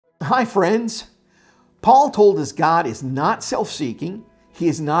Hi, friends. Paul told us God is not self-seeking, He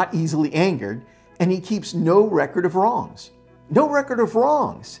is not easily angered, and He keeps no record of wrongs. No record of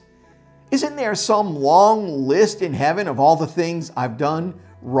wrongs. Isn't there some long list in heaven of all the things I've done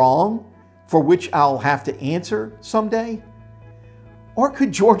wrong for which I'll have to answer someday? Or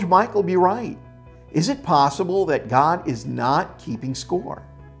could George Michael be right? Is it possible that God is not keeping score?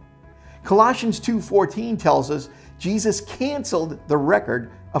 Colossians 2:14 tells us Jesus canceled the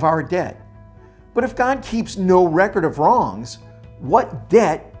record of our debt. But if God keeps no record of wrongs, what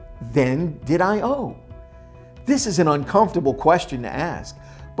debt then did I owe? This is an uncomfortable question to ask,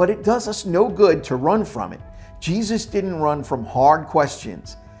 but it does us no good to run from it. Jesus didn't run from hard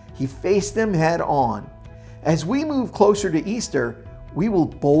questions. He faced them head on. As we move closer to Easter, we will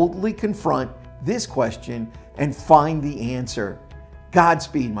boldly confront this question and find the answer.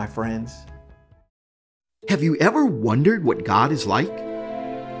 Godspeed, my friends. Have you ever wondered what God is like?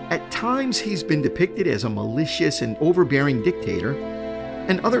 At times, He's been depicted as a malicious and overbearing dictator,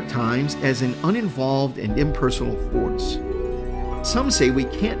 and other times as an uninvolved and impersonal force. Some say we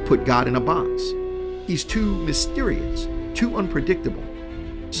can't put God in a box. He's too mysterious, too unpredictable.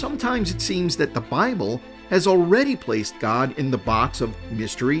 Sometimes it seems that the Bible has already placed God in the box of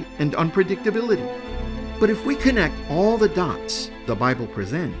mystery and unpredictability. But if we connect all the dots the Bible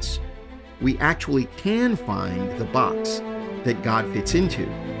presents, we actually can find the box that God fits into.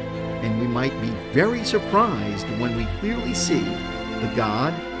 And we might be very surprised when we clearly see the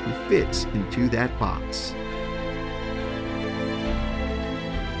God who fits into that box.